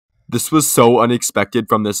This was so unexpected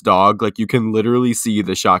from this dog, like you can literally see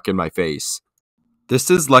the shock in my face. This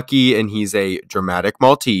is Lucky, and he's a dramatic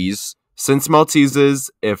Maltese. Since Malteses,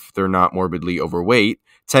 if they're not morbidly overweight,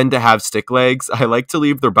 tend to have stick legs, I like to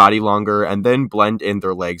leave their body longer and then blend in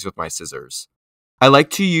their legs with my scissors. I like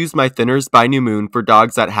to use my thinners by New Moon for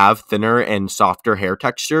dogs that have thinner and softer hair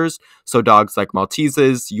textures, so dogs like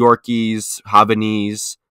Malteses, Yorkies,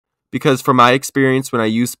 Havanese, because from my experience when I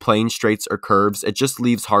use plain straights or curves, it just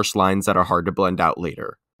leaves harsh lines that are hard to blend out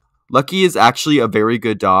later. Lucky is actually a very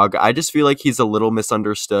good dog. I just feel like he's a little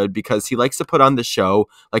misunderstood because he likes to put on the show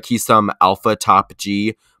like he's some alpha top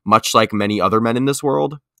G, much like many other men in this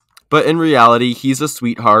world. But in reality, he's a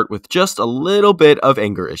sweetheart with just a little bit of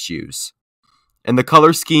anger issues. And the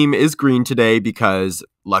color scheme is green today because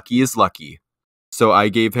Lucky is lucky. So I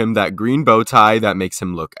gave him that green bow tie that makes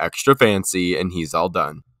him look extra fancy, and he's all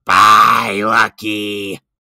done. Bye, Lucky.